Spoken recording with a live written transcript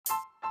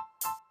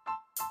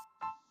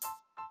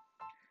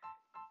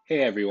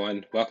Hey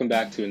everyone, welcome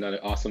back to another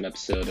awesome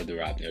episode of The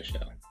Rob Neal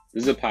Show.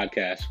 This is a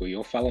podcast where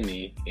you'll follow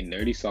me, a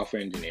nerdy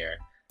software engineer,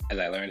 as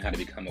I learn how to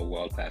become a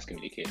world-class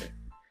communicator.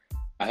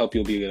 I hope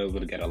you'll be able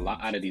to get a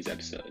lot out of these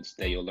episodes,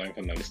 that you'll learn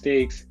from my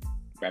mistakes,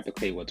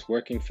 replicate what's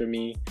working for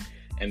me,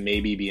 and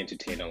maybe be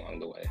entertained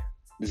along the way.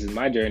 This is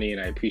my journey and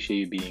I appreciate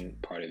you being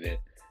part of it,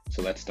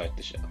 so let's start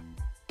the show.